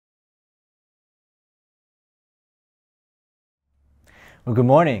Well, good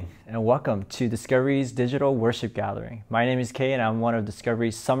morning and welcome to Discovery's Digital Worship Gathering. My name is Kay and I'm one of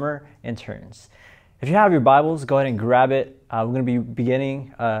Discovery's summer interns. If you have your Bibles, go ahead and grab it. We're going to be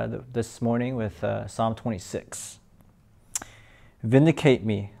beginning this morning with Psalm 26. Vindicate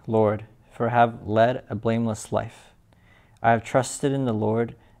me, Lord, for I have led a blameless life. I have trusted in the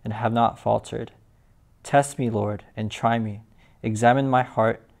Lord and have not faltered. Test me, Lord, and try me. Examine my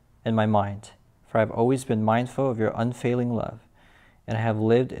heart and my mind, for I have always been mindful of your unfailing love, and I have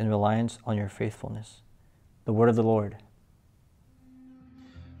lived in reliance on your faithfulness. The word of the Lord.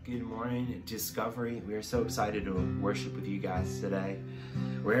 Good morning, Discovery. We are so excited to worship with you guys today.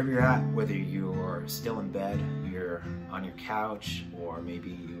 Wherever you're at, whether you're still in bed, you're on your couch, or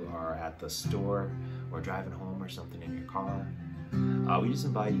maybe you are at the store or driving home or something in your car, we just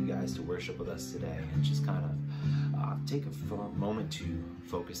invite you guys to worship with us today and just kind of take a moment to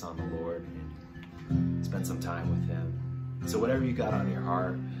focus on the Lord and spend some time with Him. So whatever you got on your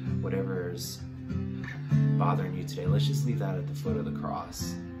heart, whatever is bothering you today, let's just leave that at the foot of the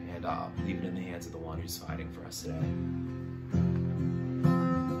cross and leave it in the hands of the one who's fighting for us today.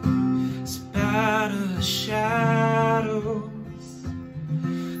 Step out of the shadows,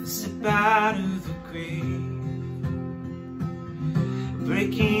 step out of the grave,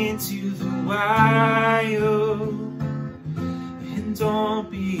 break into the wild, and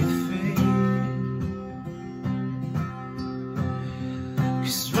don't be afraid.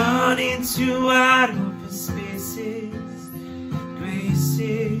 Run into wide open spaces, grace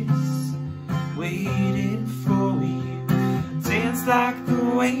is waiting for you. Dance like the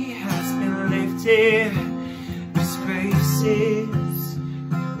weight has been lifted, His grace is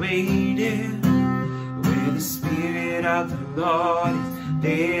waiting. Where the Spirit of the Lord is,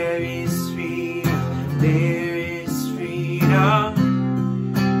 there is freedom, there is freedom.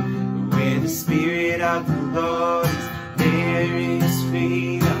 Where the Spirit of the Lord is, there is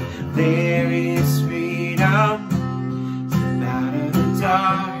freedom, there is freedom. Step out of the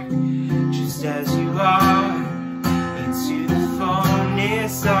dark, just as you are, into the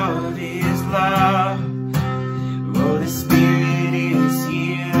fullness of His love. Oh, the Spirit is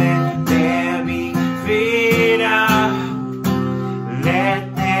here, let there be freedom,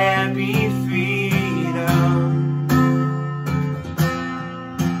 let there be freedom.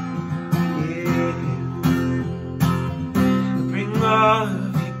 All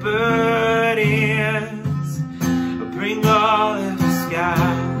of your burdens, bring all of your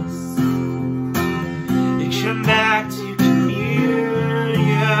scars, and come back to communion,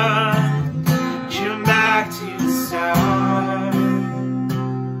 come back to the start.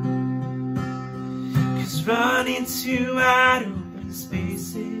 'Cause run into wide open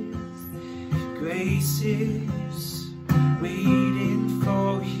spaces, grace is waiting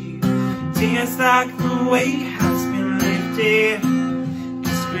for you. Dance like the weight has been lifted,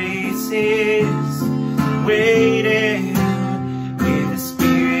 grace is waiting. Where the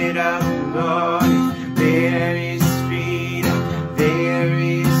Spirit of the Lord is, there is freedom, there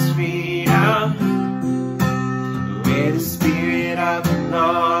is freedom. Where the Spirit of the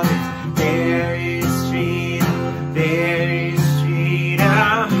Lord is, there is freedom, there is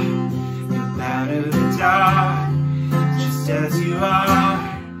freedom. Come out of the dark, just as you are,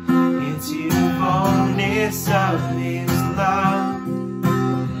 into the fullness of His love.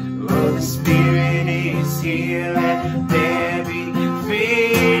 Oh, the Spirit is here, let there be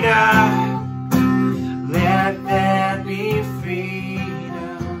freedom, let there be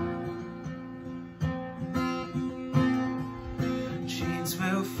freedom. Chains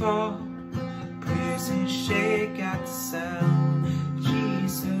will fall, prison shake at the sound of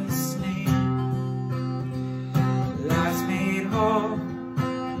Jesus' name. Lives made whole,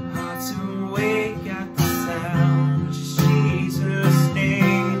 hearts awake at the sound of Jesus'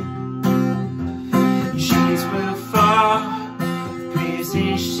 name. Chains will fall,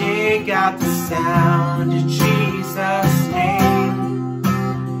 praises shake at the sound of Jesus' name.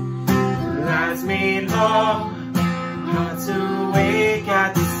 Lives made whole, hearts awake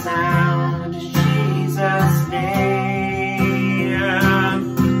at the sound of Jesus' name.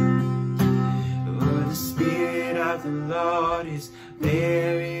 Oh, the Spirit of the Lord is,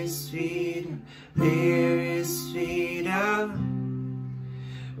 there is freedom, there is freedom.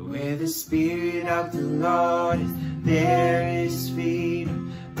 Where the Spirit of the Lord is, there is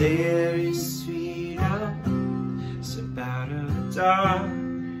freedom, there is freedom. Step out of the dark,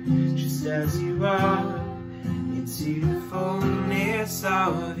 just as you are, into the fullness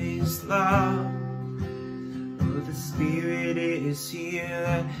of His love. Oh, the Spirit is here,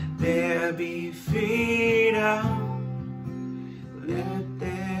 let there be freedom, let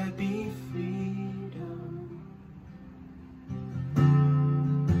there be freedom.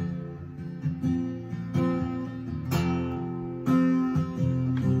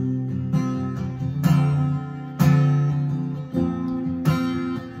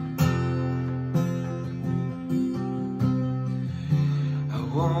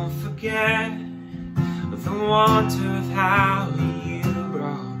 forget the wonder of how you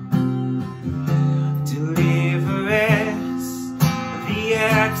brought deliverance, the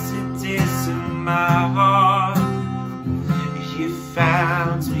exodus of my heart. You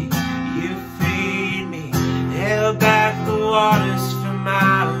found me, you freed me, held back the waters from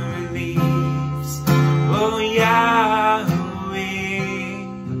my release. Oh Yahweh,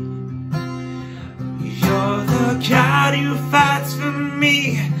 you're the God who fights for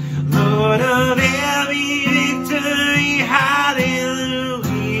me, Lord of every victory. Hallelujah,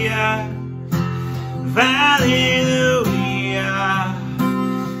 hallelujah.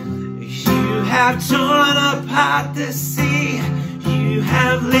 You have torn apart the sea, you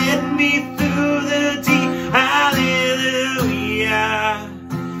have led me through the deep. Hallelujah,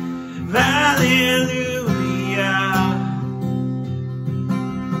 hallelujah.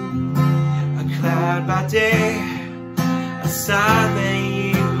 A cloud by day, a sign that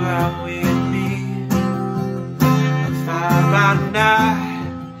you are with me. A fire by night,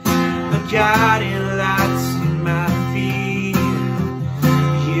 a guiding light to my feet.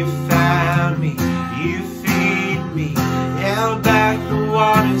 You found me, you freed me, held back the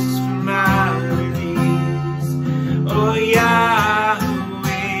waters from my release. Oh Yahweh,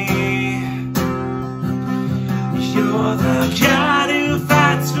 you're the God who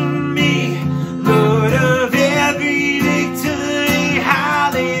fights for me, Lord of every victory.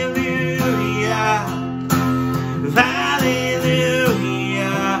 Hallelujah, hallelujah.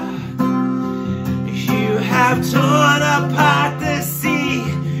 You have torn apart the sea,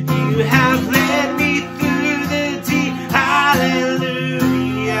 you have led me through the deep. Hallelujah,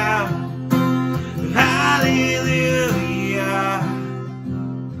 hallelujah.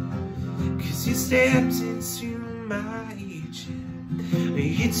 'Cause you stepped into my Egypt,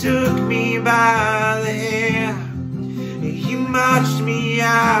 you took me by the hair, you marched me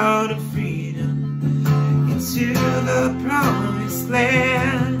out of freedom into the promised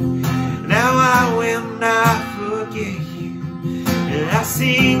land. Now I will not forget you, and I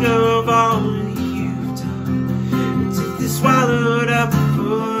sing of all you've done, until they're swallowed up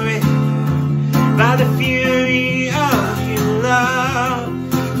forever by the fury of your love.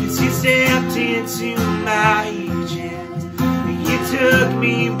 'Cause you stepped into my Egypt, you took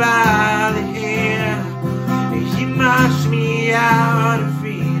me by the hair, you marched me out of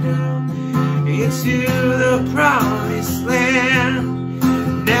freedom into the promised land.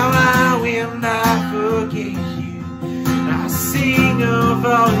 Now I will not forget you, I sing of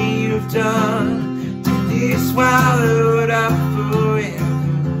all you've done, till they're swallowed up forever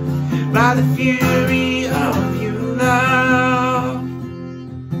by the fury of your love.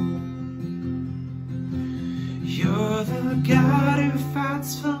 You're the God who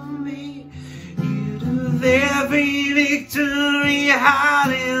fights for me, you do every victory.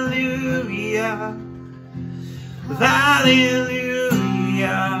 Hallelujah, hallelujah.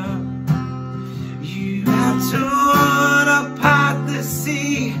 You have torn apart the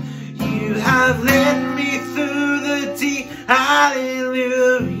sea, you have led me through the deep.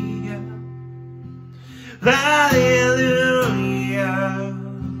 Hallelujah, hallelujah.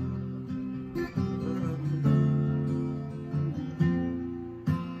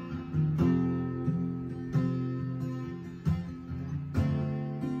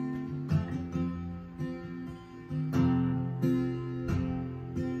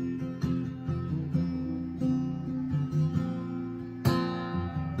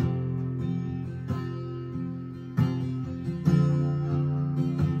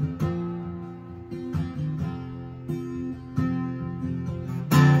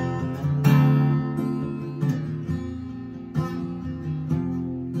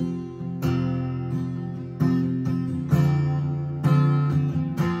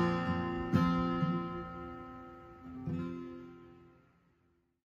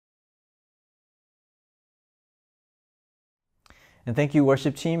 And thank you,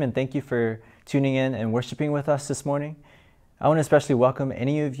 worship team, and thank you for tuning in and worshiping with us this morning. I want to especially welcome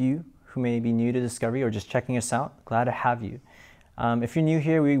any of you who may be new to Discovery or just checking us out. Glad to have you. If you're new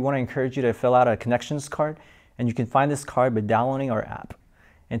here, we want to encourage you to fill out a connections card, and you can find this card by downloading our app.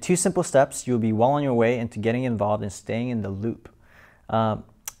 In 2 simple steps, you'll be well on your way into getting involved and staying in the loop. And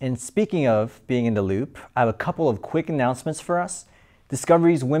speaking of being in the loop, I have a couple of quick announcements for us.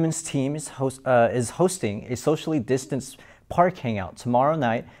 Discovery's women's team is hosting a socially distanced park hangout tomorrow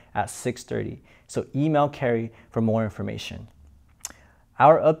night at 6:30. So email Carrie for more information.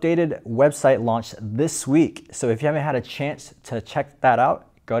 Our updated website launched this week, so if you haven't had a chance to check that out,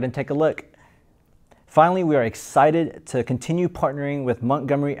 go ahead and take a look. Finally, we are excited to continue partnering with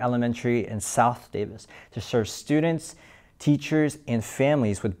Montgomery Elementary in South Davis to serve students teachers, and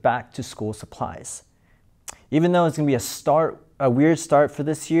families with back-to-school supplies. Even though it's going to be a weird start for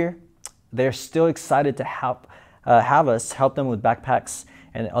this year, they're still excited to have us help them with backpacks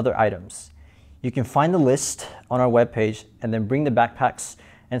and other items. You can find the list on our webpage and then bring the backpacks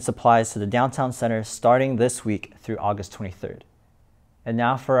and supplies to the downtown center starting this week through August 23rd. And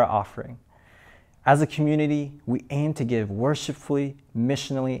now for our offering. As a community, we aim to give worshipfully,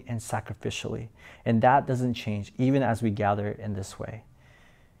 missionally, and sacrificially. And that doesn't change even as we gather in this way.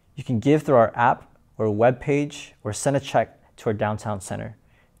 You can give through our app or webpage or send a check to our downtown center.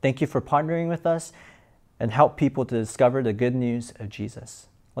 Thank you for partnering with us and help people to discover the good news of Jesus.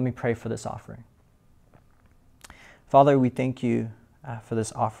 Let me pray for this offering. Father, we thank you for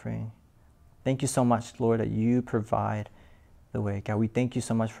this offering. Thank you so much, Lord, that you provide the way. God, we thank you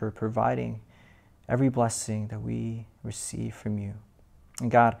so much for providing every blessing that we receive from you.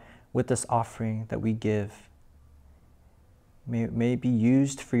 And God, with this offering that we give, may it be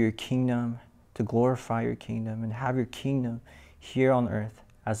used for your kingdom, to glorify your kingdom and have your kingdom here on earth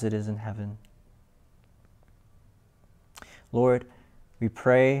as it is in heaven. Lord, we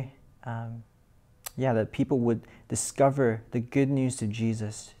pray that people would discover the good news of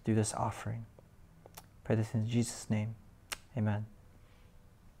Jesus through this offering. Pray this in Jesus' name. Amen.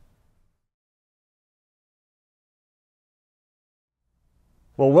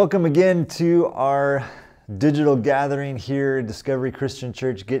 Well, welcome again to our digital gathering here at Discovery Christian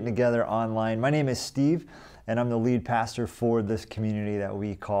Church, getting together online. My name is Steve, and I'm the lead pastor for this community that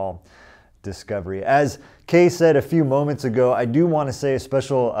we call Discovery. As Kay said a few moments ago, I do want to say a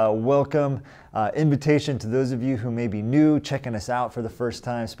special welcome invitation to those of you who may be new, checking us out for the first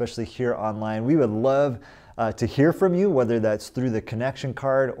time, especially here online. We would love to hear from you, whether that's through the connection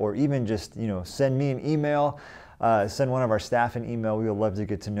card or even just send me an email. Send one of our staff an email. We would love to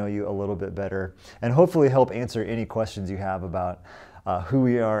get to know you a little bit better and hopefully help answer any questions you have about who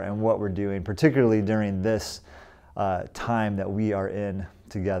we are and what we're doing, particularly during this time that we are in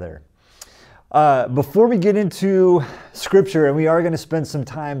together. Before we get into scripture, and we are going to spend some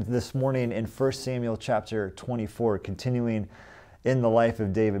time this morning in 1 Samuel chapter 24, continuing in the life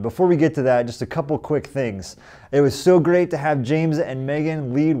of David. Before we get to that, just a couple quick things. It was so great to have James and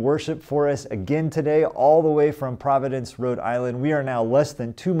Megan lead worship for us again today, all the way from Providence, Rhode Island. We are now less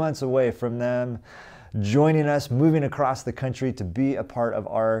than 2 months away from them joining us, moving across the country to be a part of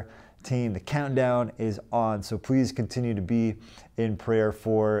our team. The countdown is on, so please continue to be in prayer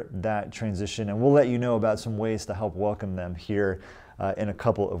for that transition, and we'll let you know about some ways to help welcome them here in a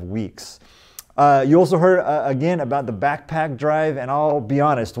couple of weeks. You also heard again about the backpack drive, and I'll be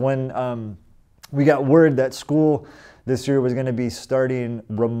honest, when we got word that school this year was going to be starting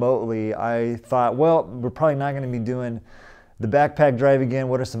remotely, I thought, well, we're probably not going to be doing the backpack drive again.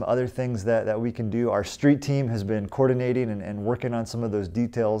 What are some other things that we can do? Our street team has been coordinating and working on some of those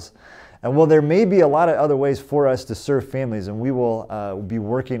details. And while there may be a lot of other ways for us to serve families, and we will be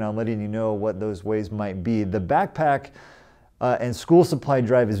working on letting you know what those ways might be, the backpack and school supply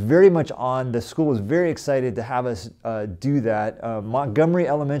drive is very much on. The school is very excited to have us do that. Montgomery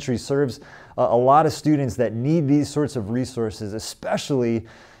Elementary serves a lot of students that need these sorts of resources, especially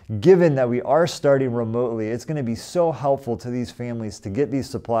given that we are starting remotely. It's going to be so helpful to these families to get these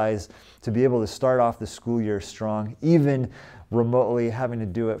supplies, to be able to start off the school year strong, even remotely, having to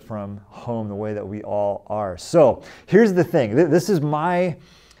do it from home the way that we all are. So here's the thing. This is my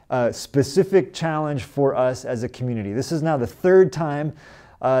specific challenge for us as a community. This is now the third time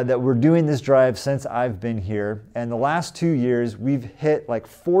that we're doing this drive since I've been here. And the last 2 years, we've hit like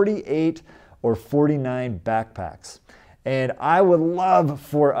 48 or 49 backpacks. And I would love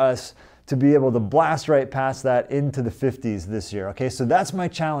for us to be able to blast right past that into the 50s this year. Okay, so that's my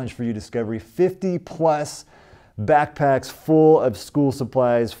challenge for you, Discovery. 50 plus backpacks full of school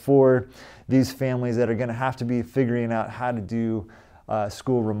supplies for these families that are going to have to be figuring out how to do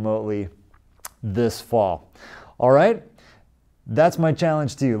school remotely this fall. All right, that's my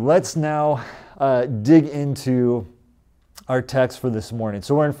challenge to you. Let's now dig into our text for this morning.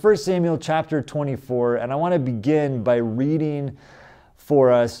 So we're in 1 Samuel chapter 24, and I want to begin by reading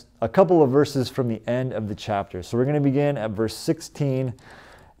for us a couple of verses from the end of the chapter. So we're going to begin at verse 16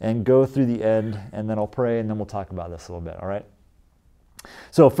 and go through the end, and then I'll pray, and then we'll talk about this a little bit, all right?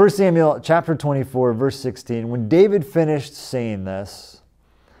 So 1 Samuel chapter 24, verse 16, when David finished saying this,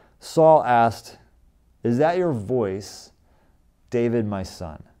 Saul asked, "Is that your voice, David, my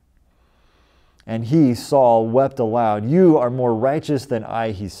son?" And he, Saul, wept aloud. "You are more righteous than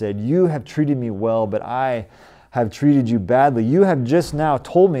I," he said. "You have treated me well, but I have treated you badly. You have just now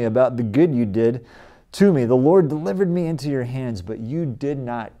told me about the good you did to me. The Lord delivered me into your hands, but you did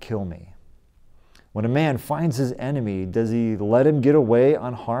not kill me." When a man finds his enemy, does he let him get away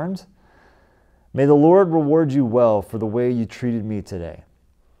unharmed? May the Lord reward you well for the way you treated me today.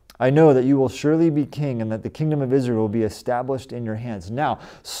 I know that you will surely be king and that the kingdom of Israel will be established in your hands. Now,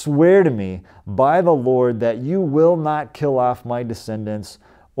 swear to me by the Lord that you will not kill off my descendants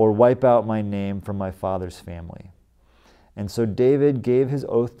or wipe out my name from my father's family." And so David gave his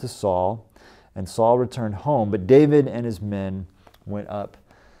oath to Saul, and Saul returned home, but David and his men went up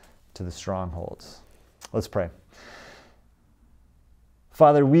to the strongholds. Let's pray.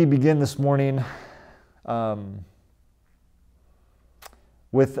 Father, we begin this morning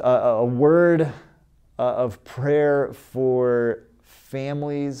with a word of prayer for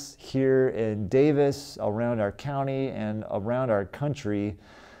families here in Davis, around our county, and around our country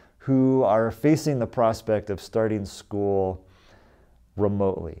who are facing the prospect of starting school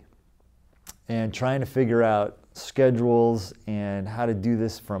remotely and trying to figure out schedules and how to do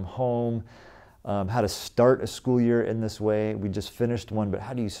this from home, how to start a school year in this way. We just finished one, but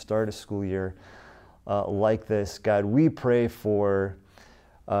how do you start a school year like this? God, we pray for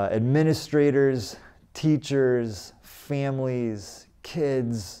administrators, teachers, families,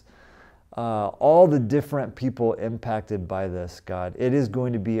 kids, all the different people impacted by this, God. It is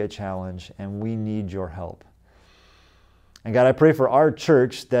going to be a challenge, and we need your help. And God, I pray for our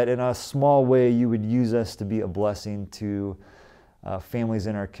church that in a small way you would use us to be a blessing to families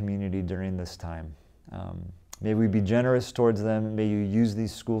in our community during this time. May we be generous towards them. May you use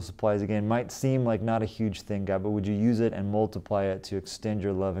these school supplies again. It might seem like not a huge thing, God, but would you use it and multiply it to extend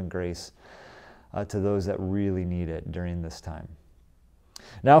your love and grace to those that really need it during this time.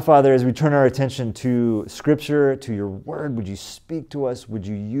 Now, Father, as we turn our attention to Scripture, to your word, would you speak to us? Would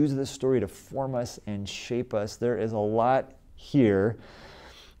you use this story to form us and shape us? There is a lot here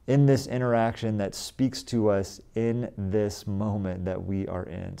in this interaction that speaks to us in this moment that we are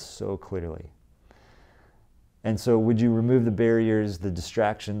in so clearly. And so would you remove the barriers, the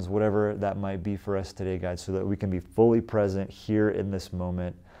distractions, whatever that might be for us today, God, so that we can be fully present here in this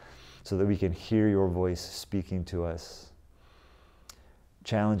moment, so that we can hear your voice speaking to us,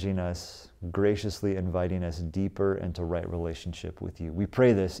 challenging us, graciously inviting us deeper into right relationship with you. We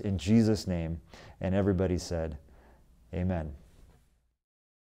pray this in Jesus' name, and everybody said, amen.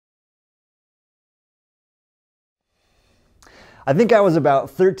 I think I was about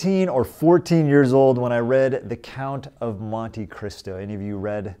 13 or 14 years old when I read The Count of Monte Cristo. Any of you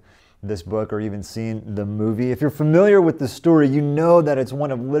read this book or even seen the movie? If you're familiar with the story, you know that it's one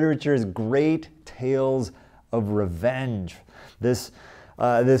of literature's great tales of revenge. This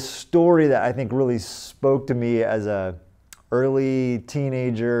story that I think really spoke to me as a early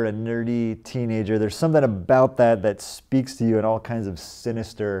teenager, a nerdy teenager. There's something about that speaks to you in all kinds of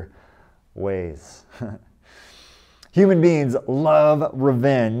sinister ways. Human beings love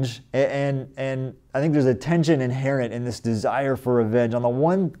revenge, and I think there's a tension inherent in this desire for revenge. On the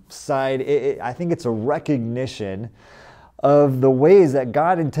one side, I think it's a recognition of the ways that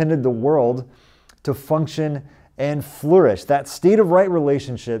God intended the world to function and flourish. That state of right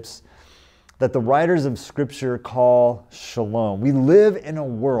relationships that the writers of Scripture call shalom. We live in a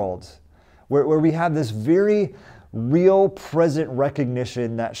world where we have this very real present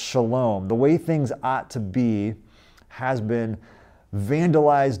recognition that shalom, the way things ought to be, has been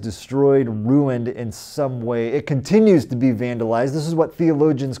vandalized, destroyed, ruined in some way. It continues to be vandalized. This is what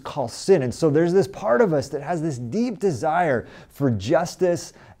theologians call sin. And so there's this part of us that has this deep desire for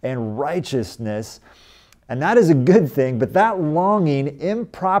justice and righteousness. And that is a good thing, but that longing,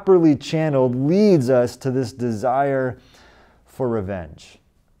 improperly channeled, leads us to this desire for revenge.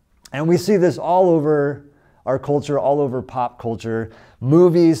 And we see this all over our culture, all over pop culture.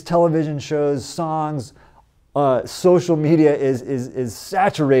 Movies, television shows, songs, social media is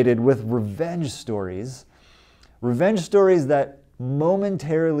saturated with revenge stories that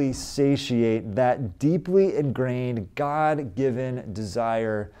momentarily satiate that deeply ingrained, God-given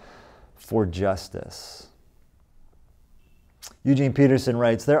desire for justice. Eugene Peterson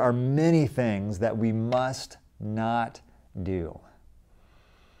writes, "There are many things that we must not do.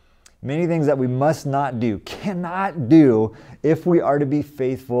 Many things that we must not do, cannot do if we are to be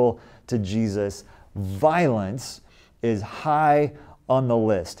faithful to Jesus. Violence is high on the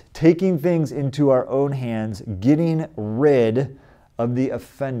list. Taking things into our own hands, getting rid of the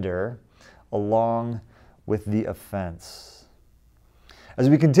offender along with the offense." As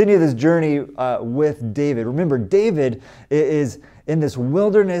we continue this journey with David, remember, David is in this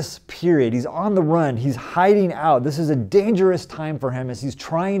wilderness period. He's on the run. He's hiding out. This is a dangerous time for him as he's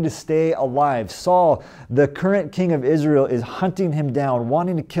trying to stay alive. Saul, the current king of Israel, is hunting him down,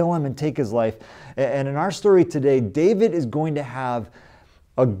 wanting to kill him and take his life. And in our story today, David is going to have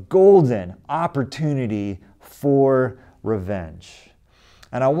a golden opportunity for revenge.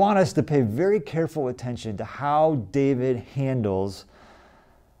 And I want us to pay very careful attention to how David handles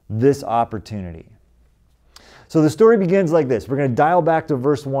this opportunity. So the story begins like this. We're going to dial back to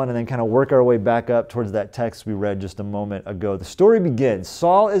verse 1 and then kind of work our way back up towards that text we read just a moment ago. The story begins.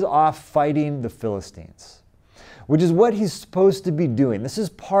 Saul is off fighting the Philistines, which is what he's supposed to be doing. This is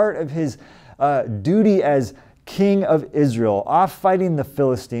part of his duty as king of Israel, off fighting the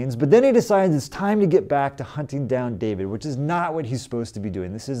Philistines. But then he decides it's time to get back to hunting down David, which is not what he's supposed to be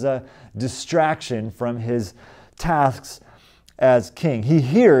doing. This is a distraction from his tasks as king.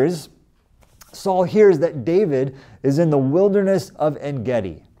 Saul hears that David is in the wilderness of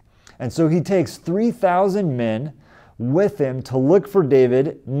En-Gedi. And so he takes 3,000 men with him to look for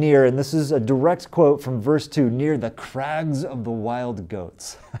David near, and this is a direct quote from verse 2, near the crags of the wild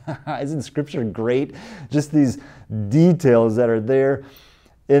goats. Isn't Scripture great? Just these details that are there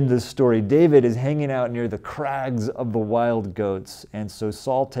in this story. David is hanging out near the crags of the wild goats, and so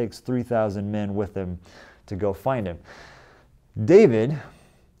Saul takes 3,000 men with him to go find him. David,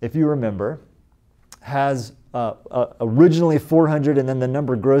 if you remember, has originally 400, and then the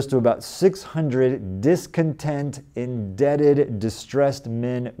number grows to about 600 discontent, indebted, distressed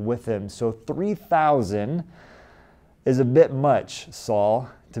men with him. So 3,000 is a bit much, Saul,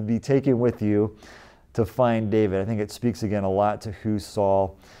 to be taken with you to find David. I think it speaks again a lot to who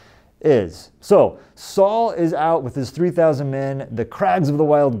Saul is. So Saul is out with his 3,000 men, the crags of the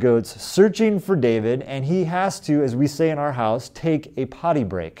wild goats, searching for David, and he has to, as we say in our house, take a potty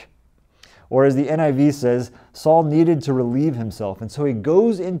break. Or as the NIV says, Saul needed to relieve himself. And so he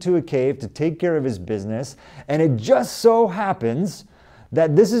goes into a cave to take care of his business. And it just so happens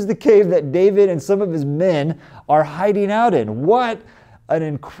that this is the cave that David and some of his men are hiding out in. What an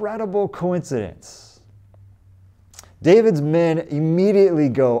incredible coincidence. David's men immediately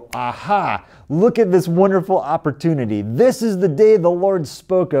go, aha, look at this wonderful opportunity. This is the day the Lord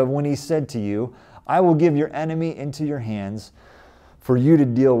spoke of when he said to you, I will give your enemy into your hands for you to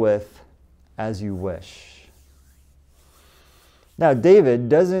deal with as you wish. Now, David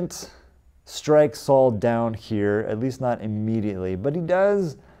doesn't strike Saul down here, at least not immediately, but he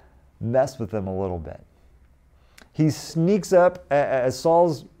does mess with him a little bit. He sneaks up, as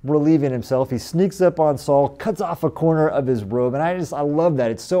Saul's relieving himself, he sneaks up on Saul, cuts off a corner of his robe, and I love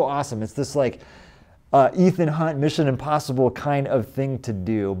that. It's so awesome. It's this like Ethan Hunt, Mission Impossible kind of thing to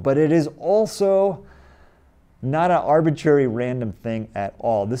do, but it is also not an arbitrary random thing at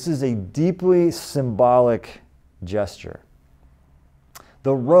all. This is a deeply symbolic gesture.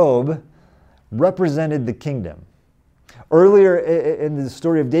 The robe represented the kingdom. Earlier in the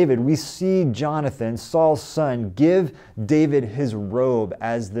story of David, we see Jonathan, Saul's son, give David his robe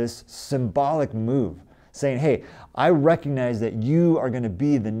as this symbolic move, saying, hey, I recognize that you are going to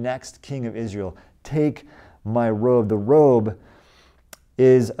be the next king of Israel. Take my robe. The robe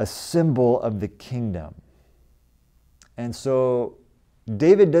is a symbol of the kingdom. And so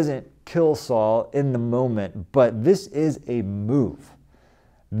David doesn't kill Saul in the moment, but this is a move.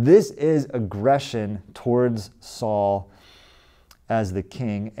 This is aggression towards Saul as the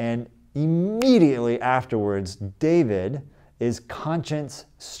king. And immediately afterwards, David is conscience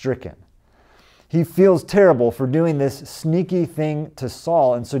stricken. He feels terrible for doing this sneaky thing to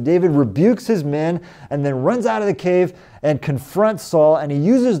Saul. And so David rebukes his men and then runs out of the cave and confronts Saul. And he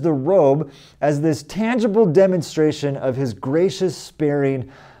uses the robe as this tangible demonstration of his gracious sparing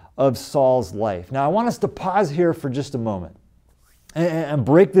of Saul's life. Now, I want us to pause here for just a moment and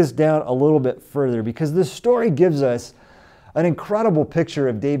break this down a little bit further, because this story gives us an incredible picture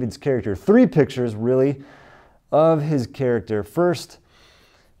of David's character. Three pictures, really, of his character. First,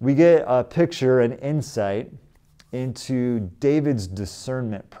 we get a picture, an insight into David's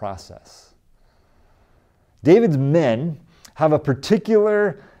discernment process. David's men have a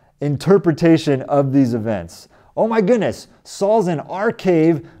particular interpretation of these events. Oh my goodness, Saul's in our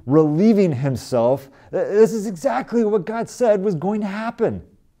cave relieving himself. This is exactly what God said was going to happen.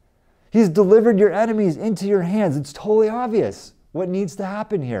 He's delivered your enemies into your hands. It's totally obvious what needs to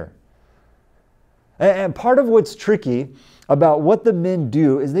happen here. And part of what's tricky about what the men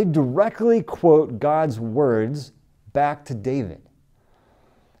do is they directly quote God's words back to David.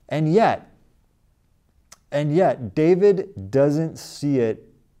 And yet, David doesn't see it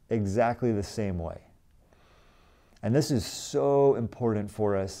exactly the same way. And this is so important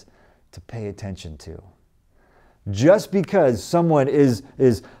for us to pay attention to. Just because someone is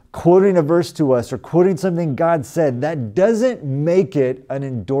quoting a verse to us or quoting something God said, that doesn't make it an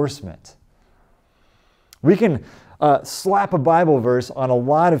endorsement. We can slap a Bible verse on a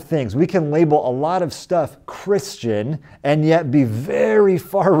lot of things. We can label a lot of stuff Christian and yet be very very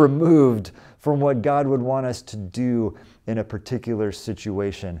far removed from what God would want us to do in a particular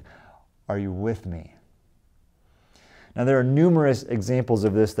situation. Are you with me? Now, there are numerous examples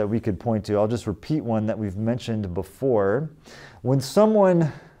of this that we could point to. I'll just repeat one that we've mentioned before. When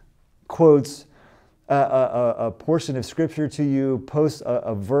someone quotes a portion of Scripture to you, posts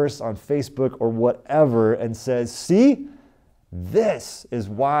a verse on Facebook or whatever, and says, see, this is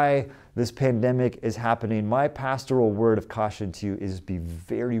why this pandemic is happening. My pastoral word of caution to you is be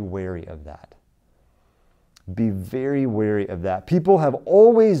very wary of that. Be very wary of that. People have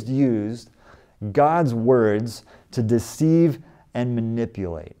always used God's words to deceive and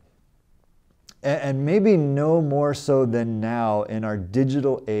manipulate. And maybe no more so than now in our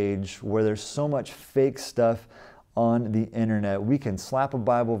digital age where there's so much fake stuff on the internet. We can slap a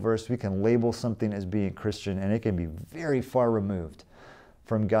Bible verse, we can label something as being Christian, and it can be very far removed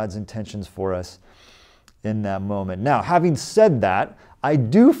from God's intentions for us in that moment. Now, having said that, I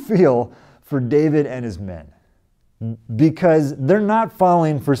do feel for David and his men, because they're not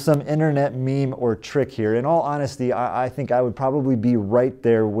falling for some internet meme or trick here. In all honesty, I think I would probably be right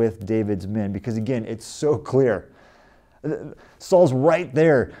there with David's men, because again, it's so clear. Saul's right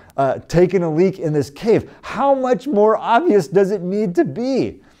there, taking a leak in this cave. How much more obvious does it need to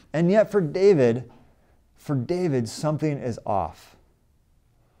be? And yet for David, something is off.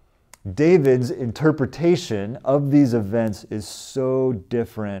 David's interpretation of these events is so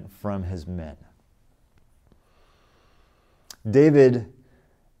different from his men. David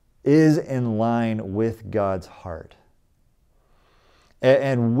is in line with God's heart.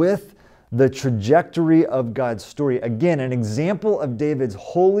 And with the trajectory of God's story, again, an example of David's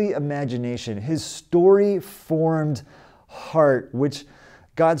holy imagination, his story-formed heart, which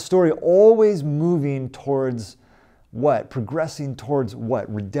God's story always moving towards what? Progressing towards what?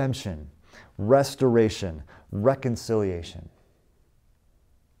 Redemption, restoration, reconciliation.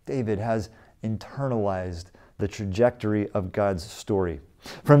 David has internalized the trajectory of God's story.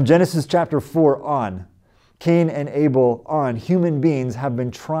 From Genesis chapter 4 on, Cain and Abel on, human beings have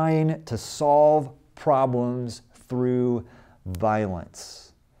been trying to solve problems through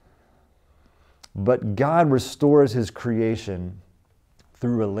violence. But God restores his creation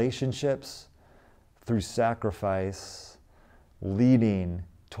through relationships, through sacrifice, leading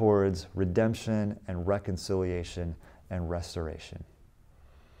towards redemption and reconciliation and restoration.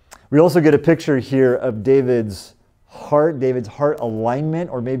 We also get a picture here of David's heart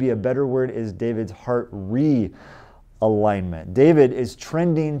alignment, or maybe a better word is David's heart realignment. David is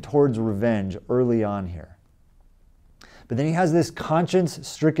trending towards revenge early on here. But then he has this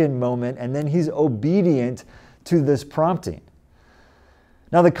conscience-stricken moment, and then he's obedient to this prompting.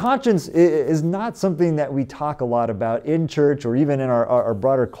 Now, the conscience is not something that we talk a lot about in church or even in our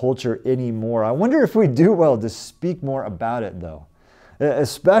broader culture anymore. I wonder if we do well to speak more about it, though,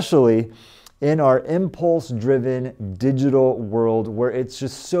 especially in our impulse-driven digital world where it's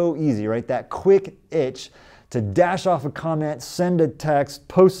just so easy, right? That quick itch to dash off a comment, send a text,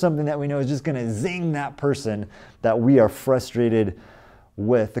 post something that we know is just going to zing that person that we are frustrated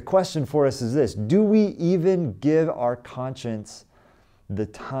with. The question for us is this: do we even give our conscience the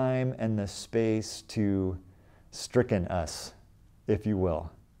time and the space to stricken us, if you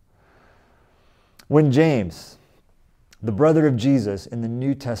will? When James, the brother of Jesus in the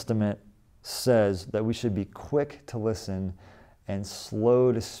New Testament, says that we should be quick to listen and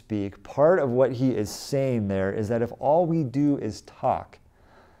slow to speak, part of what he is saying there is that if all we do is talk,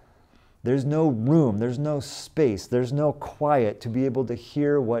 there's no room, there's no space, there's no quiet to be able to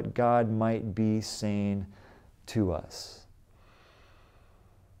hear what God might be saying to us.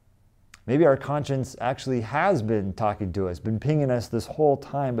 Maybe our conscience actually has been talking to us, been pinging us this whole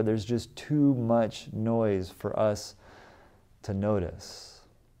time, but there's just too much noise for us to notice.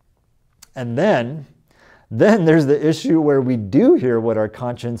 And then there's the issue where we do hear what our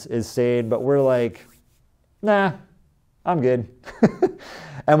conscience is saying, but we're like, nah, I'm good.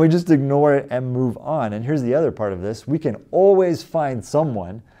 And we just ignore it and move on. And here's the other part of this: we can always find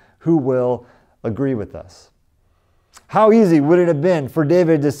someone who will agree with us. How easy would it have been for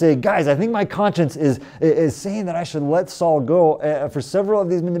David to say, guys, I think my conscience is saying that I should let Saul go, for several of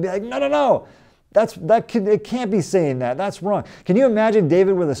these men to be like, no. It can't be saying that. That's wrong. Can you imagine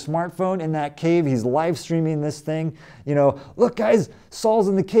David with a smartphone in that cave? He's live streaming this thing. Look, guys, Saul's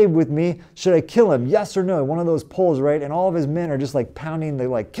in the cave with me. Should I kill him? Yes or no? One of those polls, right? And all of his men are just like pounding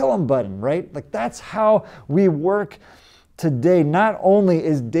the kill him button, right? Like, that's how we work today. Not only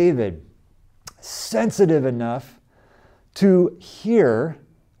is David sensitive enough to hear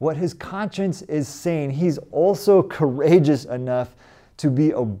what his conscience is saying, he's also courageous enough to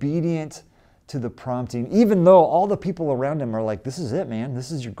be obedient to the prompting, even though all the people around him are like, this is it, man.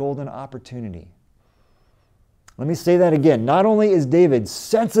 This is your golden opportunity. Let me say that again. Not only is David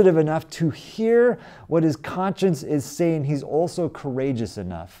sensitive enough to hear what his conscience is saying, he's also courageous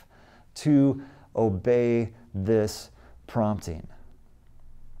enough to obey this prompting.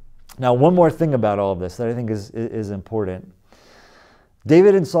 Now, one more thing about all of this that I think is important.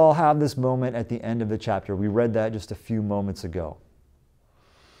 David and Saul have this moment at the end of the chapter. We read that just a few moments ago.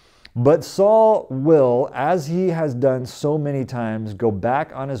 But Saul will, as he has done so many times, go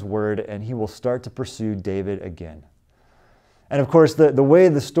back on his word and he will start to pursue David again. And of course, the way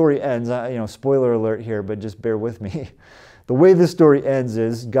the story ends, spoiler alert here, but just bear with me. The way the story ends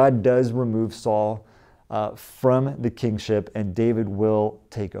is God does remove Saul from the kingship and David will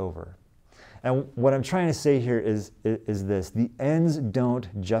take over. And what I'm trying to say here is this: the ends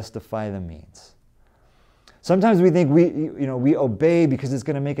don't justify the means. Sometimes we think we obey because it's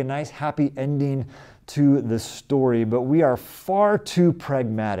going to make a nice happy ending to the story, but we are far too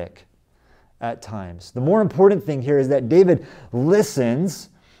pragmatic at times. The more important thing here is that David listens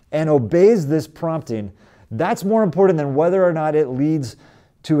and obeys this prompting. That's more important than whether or not it leads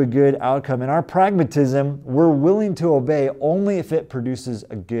to a good outcome. In our pragmatism, we're willing to obey only if it produces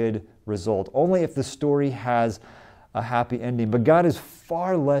a good result, only if the story has a happy ending. But God is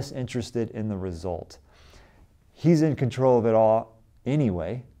far less interested in the result. He's in control of it all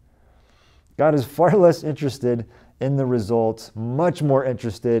anyway. God is far less interested in the results, much more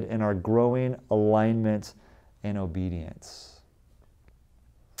interested in our growing alignment and obedience.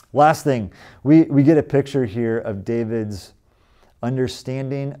 Last thing, we get a picture here of David's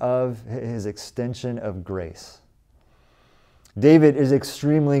understanding of his extension of grace. David is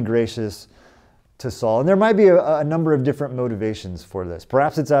extremely gracious to Saul, and there might be a number of different motivations for this.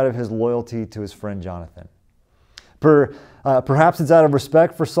 Perhaps it's out of his loyalty to his friend Jonathan. Perhaps it's out of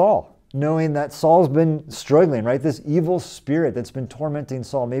respect for Saul, knowing that Saul's been struggling, right? This evil spirit that's been tormenting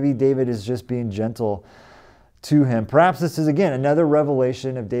Saul. Maybe David is just being gentle to him. Perhaps this is, again, another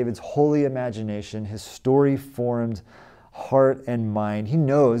revelation of David's holy imagination, his story-formed heart and mind. He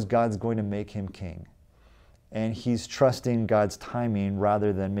knows God's going to make him king, and he's trusting God's timing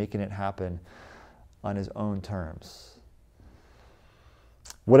rather than making it happen on his own terms.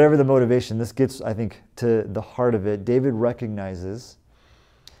 Whatever the motivation, this gets, I think, to the heart of it. David recognizes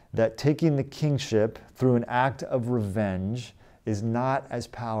that taking the kingship through an act of revenge is not as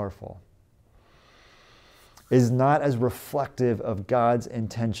powerful, is not as reflective of God's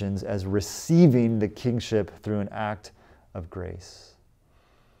intentions as receiving the kingship through an act of grace.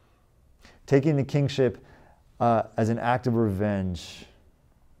 Taking the kingship as an act of revenge,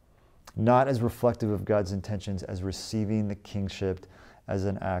 not as reflective of God's intentions as receiving the kingship as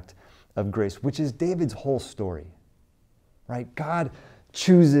an act of grace, which is David's whole story, right? God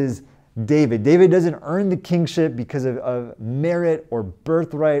chooses David. David doesn't earn the kingship because of merit or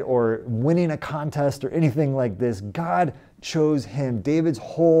birthright or winning a contest or anything like this. God chose him. David's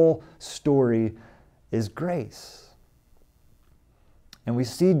whole story is grace. And we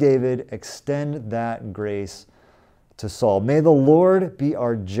see David extend that grace to Saul. May the Lord be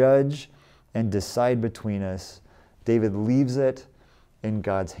our judge and decide between us. David leaves it in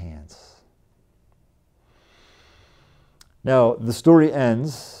God's hands. Now, the story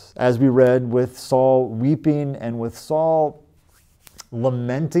ends, as we read, with Saul weeping and with Saul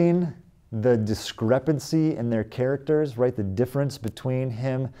lamenting the discrepancy in their characters, right? The difference between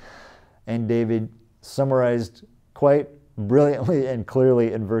him and David, summarized quite brilliantly and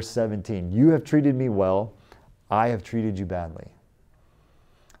clearly in verse 17. You have treated me well, I have treated you badly.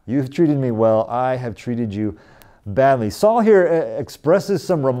 You have treated me well, I have treated you badly. Saul here expresses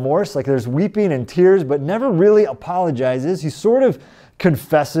some remorse, like there's weeping and tears, but never really apologizes. He sort of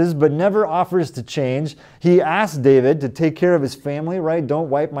confesses, but never offers to change. He asks David to take care of his family, right? Don't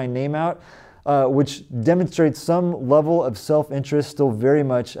wipe my name out, which demonstrates some level of self-interest still very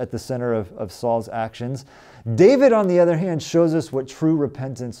much at the center of Saul's actions. David, on the other hand, shows us what true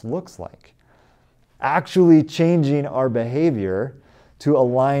repentance looks like. Actually changing our behavior to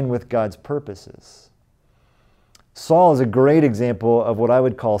align with God's purposes. Saul is a great example of what I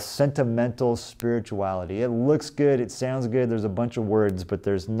would call sentimental spirituality. It looks good, it sounds good, there's a bunch of words, but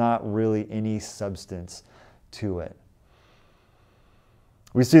there's not really any substance to it.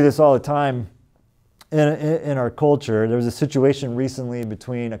 We see this all the time in our culture. There was a situation recently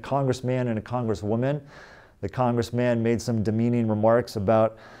between a congressman and a congresswoman. The congressman made some demeaning remarks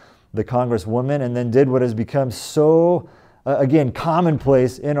about the congresswoman and then did what has become so again,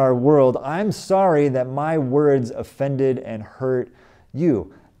 commonplace in our world. I'm sorry that my words offended and hurt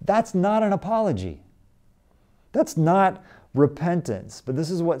you. That's not an apology. That's not repentance. But this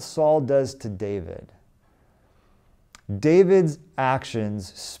is what Saul does to David. David's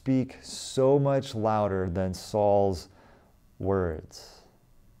actions speak so much louder than Saul's words.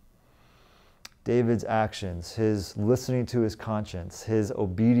 David's actions, his listening to his conscience, his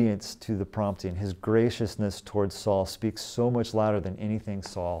obedience to the prompting, his graciousness towards Saul speaks so much louder than anything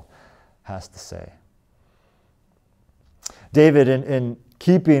Saul has to say. David, in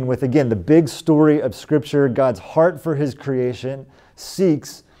keeping with, again, the big story of Scripture, God's heart for his creation,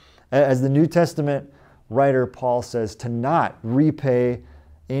 seeks, as the New Testament writer Paul says, to not repay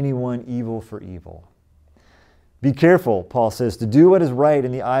anyone evil for evil. Be careful, Paul says, to do what is right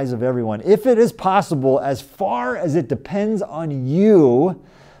in the eyes of everyone. If it is possible, as far as it depends on you,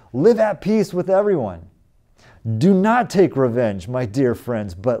 live at peace with everyone. Do not take revenge, my dear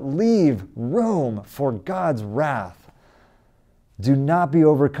friends, but leave room for God's wrath. Do not be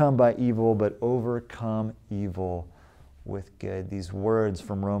overcome by evil, but overcome evil with good. These words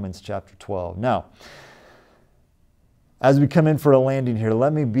from Romans chapter 12. Now, as we come in for a landing here,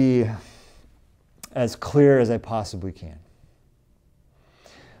 let me be as clear as I possibly can.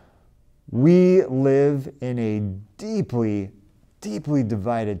 We live in a deeply, deeply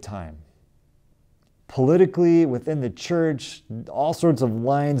divided time. Politically, within the church, all sorts of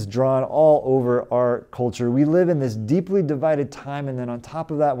lines drawn all over our culture. We live in this deeply divided time, and then on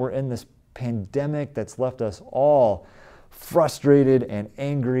top of that, we're in this pandemic that's left us all frustrated and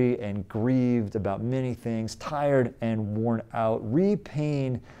angry and grieved about many things, tired and worn out,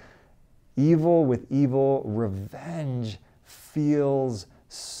 repaying evil with evil. Revenge feels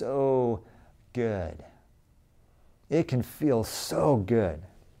so good. It can feel so good.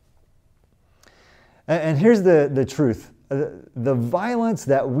 And here's the truth. The violence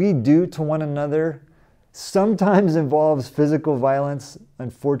that we do to one another sometimes involves physical violence,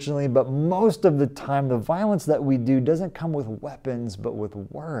 unfortunately, but most of the time the violence that we do doesn't come with weapons, but with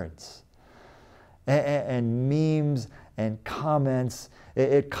words and memes and comments.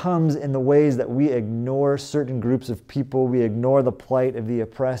 It comes in the ways that we ignore certain groups of people. We ignore the plight of the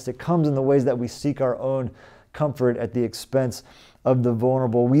oppressed. It comes in the ways that we seek our own comfort at the expense of the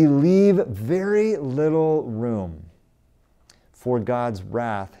vulnerable. We leave very little room for God's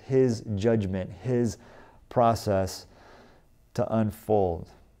wrath, His judgment, His process to unfold.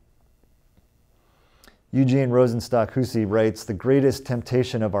 Eugene Rosenstock Hussey writes, "The greatest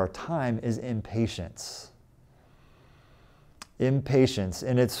temptation of our time is impatience." Impatience,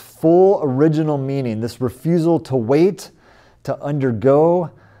 in its full original meaning, this refusal to wait, to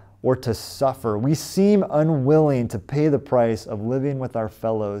undergo, or to suffer. We seem unwilling to pay the price of living with our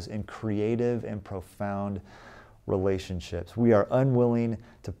fellows in creative and profound relationships. We are unwilling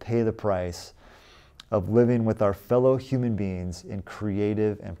to pay the price of living with our fellow human beings in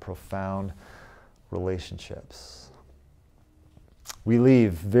creative and profound relationships. We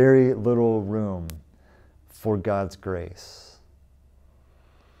leave very little room for God's grace.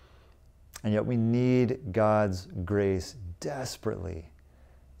 And yet we need God's grace desperately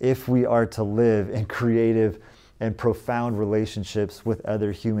if we are to live in creative and profound relationships with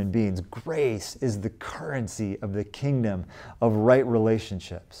other human beings. Grace is the currency of the kingdom of right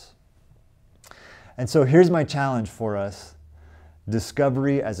relationships. And so here's my challenge for us,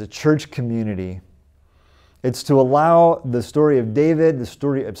 Discovery as a church community. It's to allow the story of David, the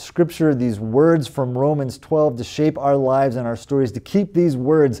story of Scripture, these words from Romans 12 to shape our lives and our stories, to keep these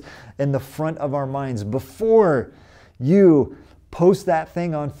words in the front of our minds before you post that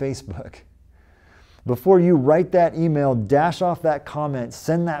thing on Facebook, before you write that email, dash off that comment,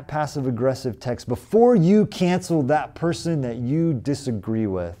 send that passive-aggressive text, before you cancel that person that you disagree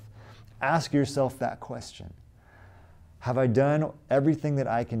with. Ask yourself that question. Have I done everything that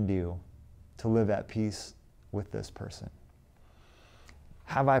I can do to live at peace with this person?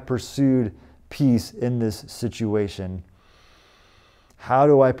 Have I pursued peace in this situation? How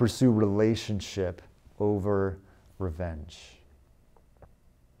do I pursue relationship over revenge?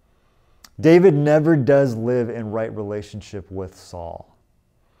 David never does live in right relationship with Saul.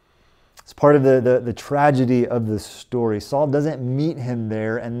 It's part of the tragedy of this story. Saul doesn't meet him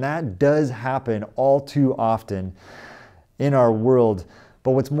there, and that does happen all too often in our world.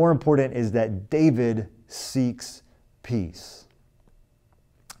 But what's more important is that David seeks peace.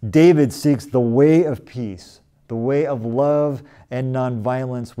 David seeks the way of peace, the way of love and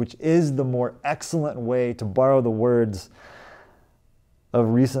nonviolence, which is the more excellent way, to borrow the words of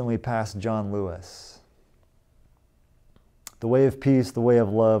recently passed John Lewis. The way of peace, the way of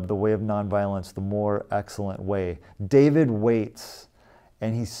love, the way of nonviolence, the more excellent way. David waits,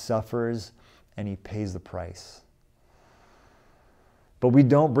 and he suffers, and he pays the price. But we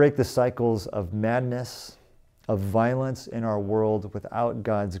don't break the cycles of madness, of violence in our world without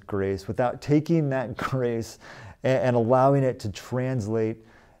God's grace, without taking that grace and allowing it to translate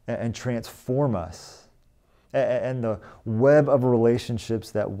and transform us, and the web of relationships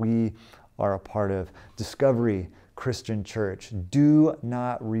that we are a part of. Discovery Christian Church, do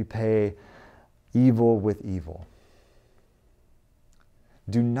not repay evil with evil.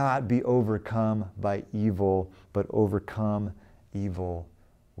 Do not be overcome by evil, but overcome evil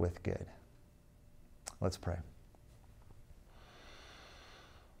with good. Let's pray.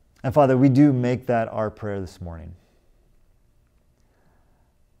 And Father, we do make that our prayer this morning.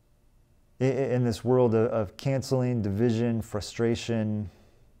 In this world of canceling, division, frustration,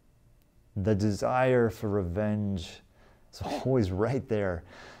 the desire for revenge is always right there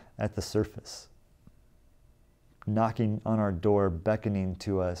at the surface, knocking on our door, beckoning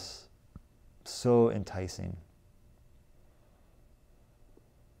to us, so enticing.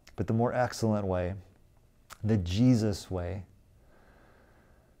 But the more excellent way, the Jesus way,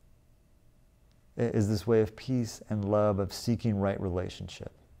 is this way of peace and love, of seeking right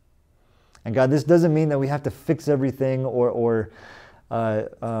relationship. And God, this doesn't mean that we have to fix everything or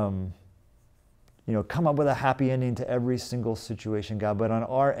come up with a happy ending to every single situation, God. But on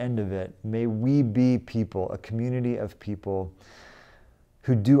our end of it, may we be people, a community of people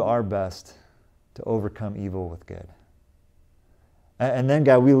who do our best to overcome evil with good. And then,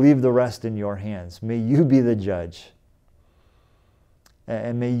 God, we leave the rest in your hands. May you be the judge.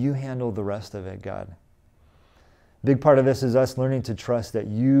 And may you handle the rest of it, God. Big part of this is us learning to trust that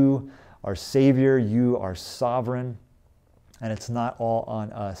you are Savior, you are sovereign, and it's not all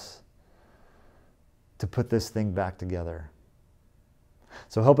on us to put this thing back together.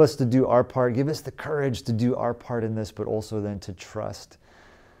 So help us to do our part. Give us the courage to do our part in this, but also then to trust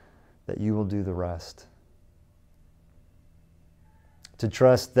that you will do the rest. To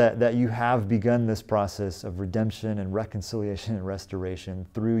trust that you have begun this process of redemption and reconciliation and restoration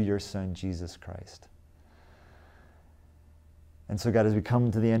through your Son, Jesus Christ. And so, God, as we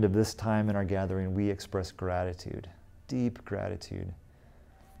come to the end of this time in our gathering, we express gratitude, deep gratitude,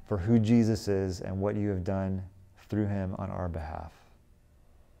 for who Jesus is and what you have done through him on our behalf.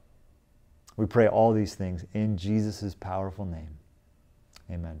 We pray all these things in Jesus' powerful name.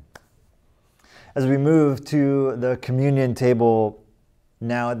 Amen. As we move to the communion table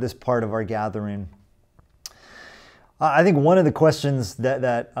now at this part of our gathering, I think one of the questions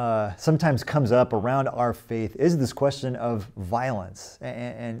that sometimes comes up around our faith is this question of violence.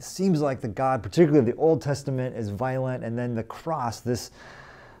 And it seems like the God, particularly the Old Testament, is violent, and then the cross, this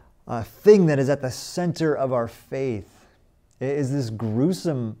thing that is at the center of our faith, is this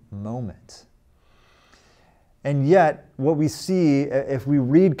gruesome moment. And yet, what we see, if we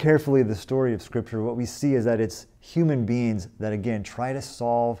read carefully the story of Scripture, what we see is that it's human beings that, again, try to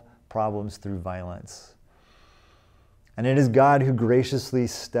solve problems through violence. And it is God who graciously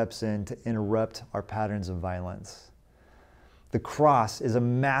steps in to interrupt our patterns of violence. The cross is a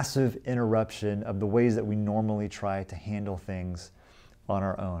massive interruption of the ways that we normally try to handle things on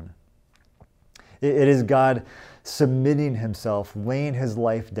our own. It is God submitting himself, laying his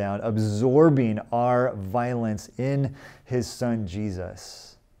life down, absorbing our violence in his Son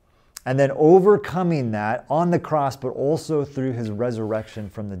Jesus, and then overcoming that on the cross, but also through his resurrection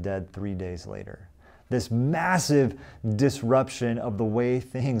from the dead 3 days later. This massive disruption of the way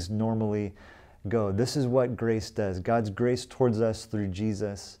things normally go. This is what grace does. God's grace towards us through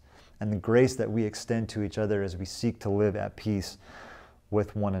Jesus, and the grace that we extend to each other as we seek to live at peace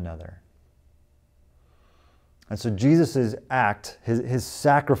with one another. And so Jesus' act, his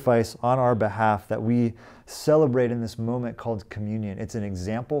sacrifice on our behalf that we celebrate in this moment called communion, it's an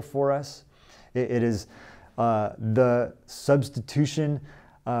example for us. It is the substitution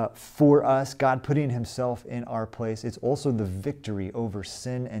for us, God putting himself in our place. It's also the victory over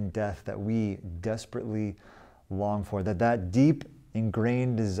sin and death that we desperately long for, that deep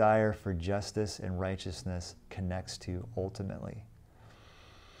ingrained desire for justice and righteousness connects to ultimately.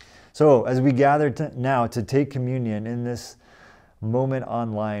 So as we gather now to take communion in this moment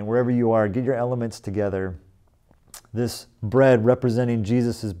online, wherever you are, get your elements together. This bread representing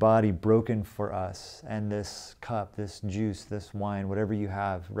Jesus' body broken for us, and this cup, this juice, this wine, whatever you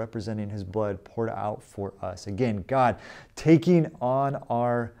have, representing his blood poured out for us. Again, God taking on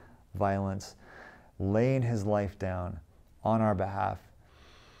our violence, laying his life down on our behalf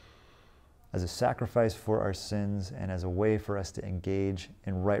as a sacrifice for our sins and as a way for us to engage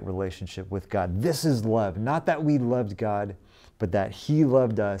in right relationship with God. This is love. Not that we loved God, but that he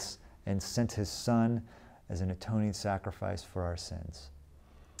loved us and sent his Son as an atoning sacrifice for our sins.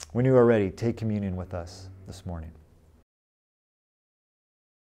 When you are ready, take communion with us this morning.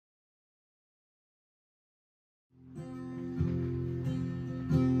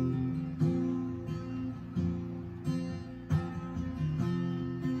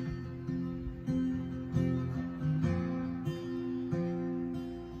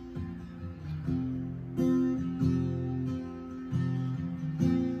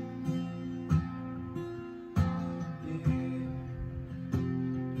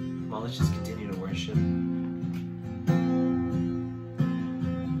 let's just continue to worship.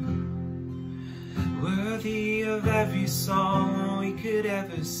 Worthy of every song we could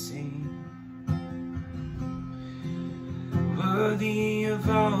ever sing, worthy of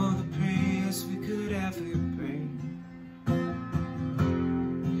all the praise we could ever bring,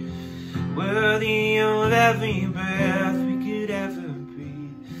 worthy of every breath we could ever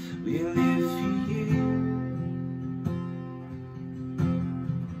breathe. We live for you.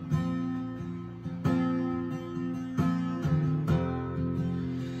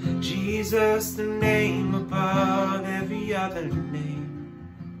 Jesus, the name above every other name.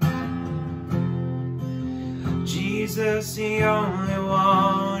 Jesus, the only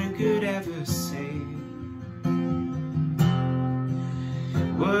one who could ever save.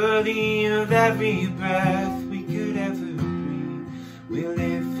 Worthy of every breath we could ever breathe. We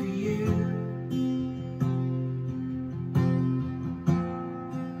live for you.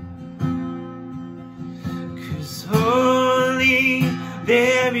 'Cause holy,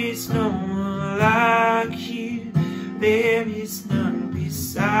 there is no one like you. There is none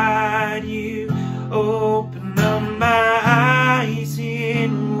beside you. Open up my eyes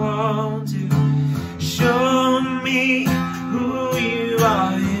in wonder. Show me who you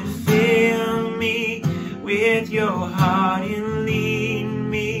are and fill me with your heart and lead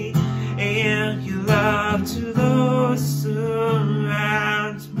me and your love to those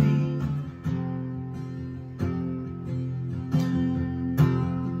around me.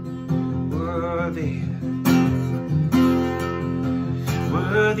 Worthy,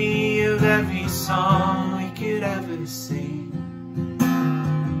 worthy of every song we could ever sing,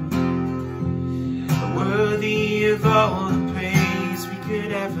 worthy of all the praise we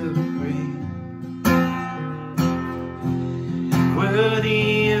could ever bring,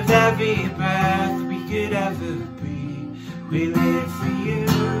 worthy of every breath we could ever breathe. We live for you.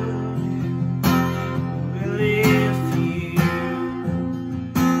 We live for you.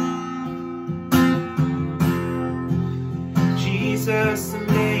 Jesus, the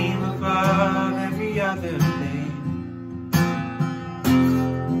name above every other name.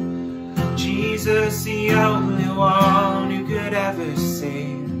 Jesus, the only one who could ever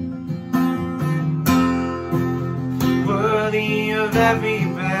save. Worthy of every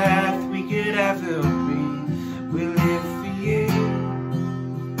breath we could ever breathe. We live for you.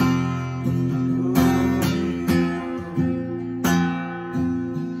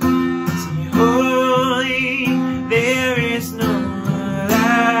 Say, holy, there is no one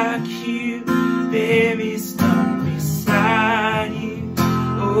like you. There is none beside you.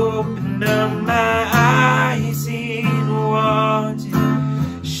 Open up my eyes in wonder.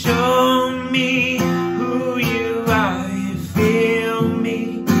 Show me who you are and fill me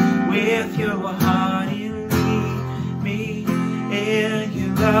with your heart and lead me and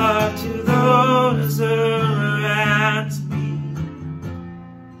your love to those around me.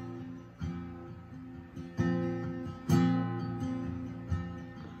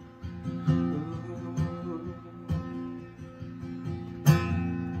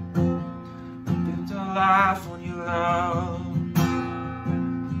 Build a life on your love.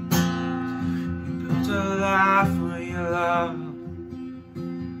 You built a life on your love.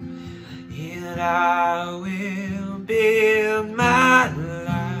 And I will build my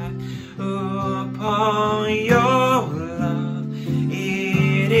life upon your love.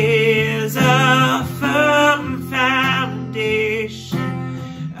 It is a firm foundation.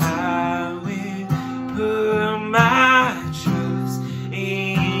 I will put my trust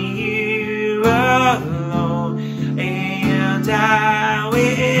in you alone, and I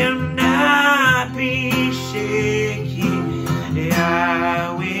will not be shaken. I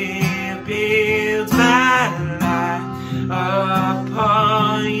will build my life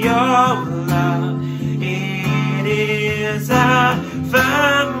upon your love. It is a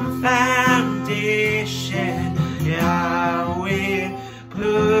firm foundation. I will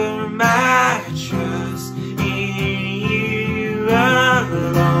put my trust in you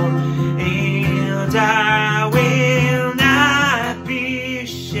alone, and I will not be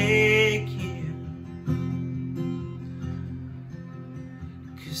shaken.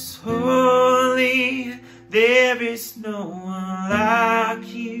 'Cause holy, there is no one like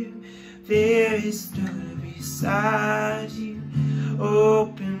you. There is none beside you.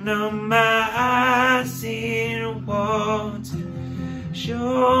 Open up my eyes in wonder.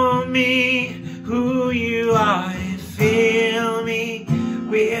 Show me who you are and fill me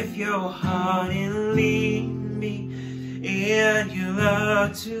with your heart and lead me and your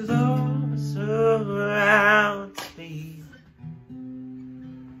love to those around me.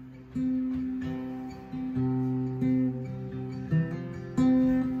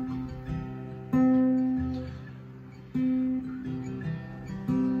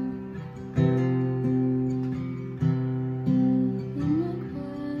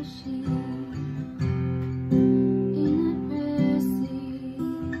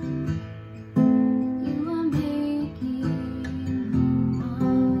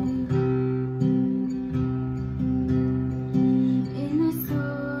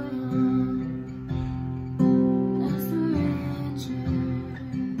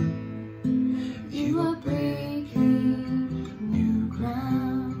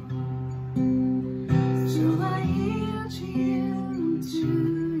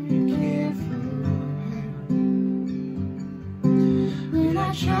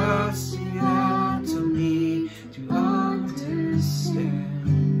 I trust you out to me to understand.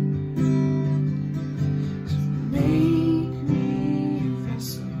 So make me a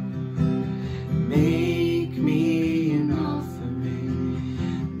vessel, make me an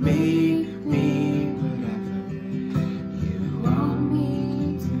offering, make me whatever you want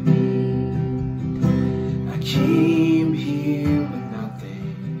me to be. I came here with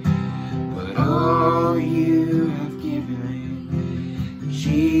nothing but all you have given me.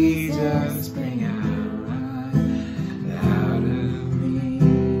 Jesus, bring out of me.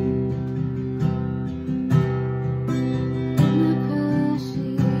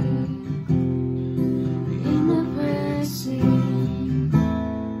 In the pressing,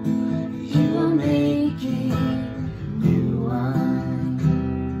 you are making new wine.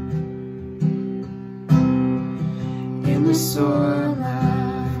 In the soil I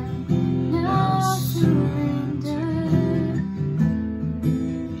now surrender.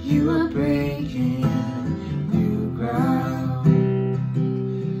 You are breaking new ground.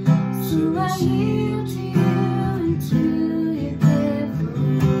 So I yield to you and to your devil.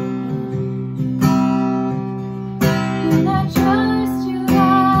 And I trust you,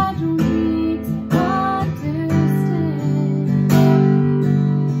 I don't need to understand.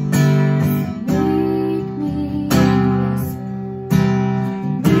 Make me a vessel,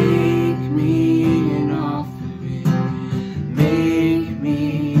 make me an offering, make me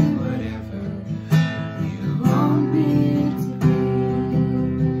whatever you want me to be.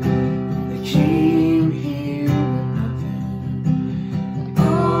 They came here with nothing but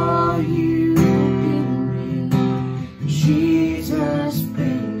all you have given me. Jesus,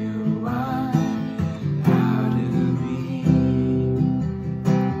 bring new wine out of me.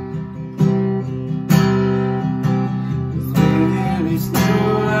 Where there is new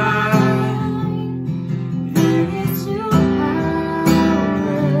wine, there is new power,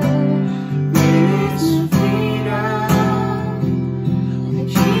 there is new freedom. The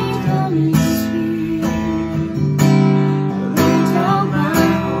kingdom is here. I lay down my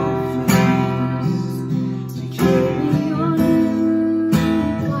offerings to carry your new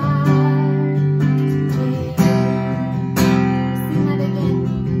life today. Sing that again.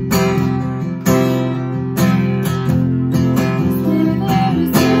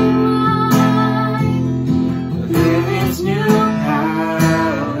 There is new power,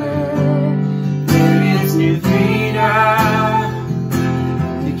 there is new freedom.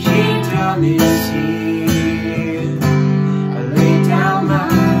 The kingdom is here. I lay down my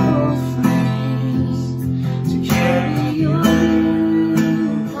offerings to carry your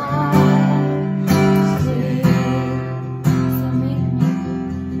new life today. So make me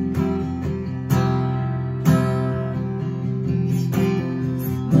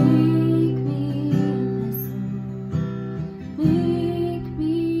a vessel, make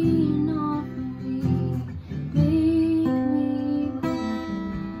me an offering, make me whatever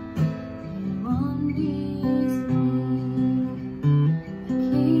you want me to be. I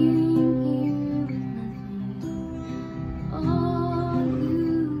came here with nothing, all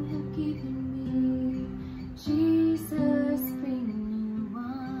you have given me. Jesus, bring new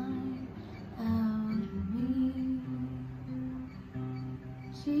wine out of me.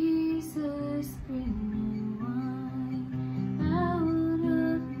 Jesus, bring new wine out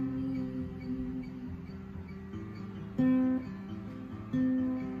of me.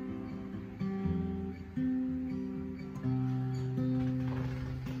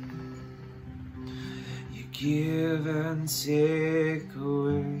 You give and take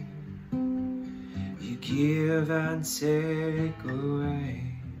away. You give and take away.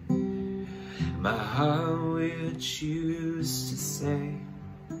 My heart will choose to say,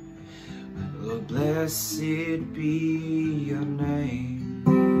 Lord, blessed be your name.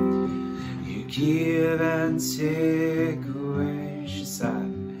 You give and take away, she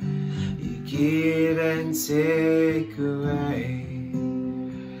said. You give and take away.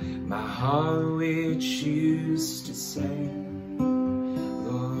 My heart will choose to say,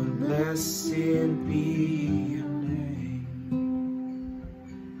 Lord, blessed be your name.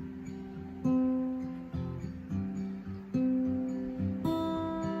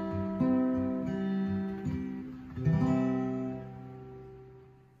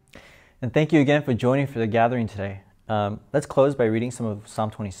 And thank you again for joining for the gathering today. Let's close by reading some of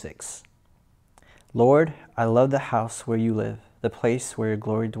Psalm 26. Lord, I love the house where you live, the place where your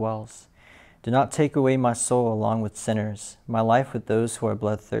glory dwells. Do not take away my soul along with sinners, my life with those who are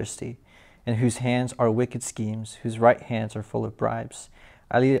bloodthirsty, in whose hands are wicked schemes, whose right hands are full of bribes.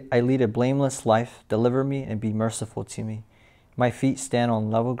 I lead a blameless life. Deliver me and be merciful to me. My feet stand on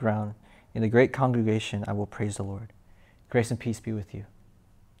level ground. In the great congregation I will praise the Lord. Grace and peace be with you.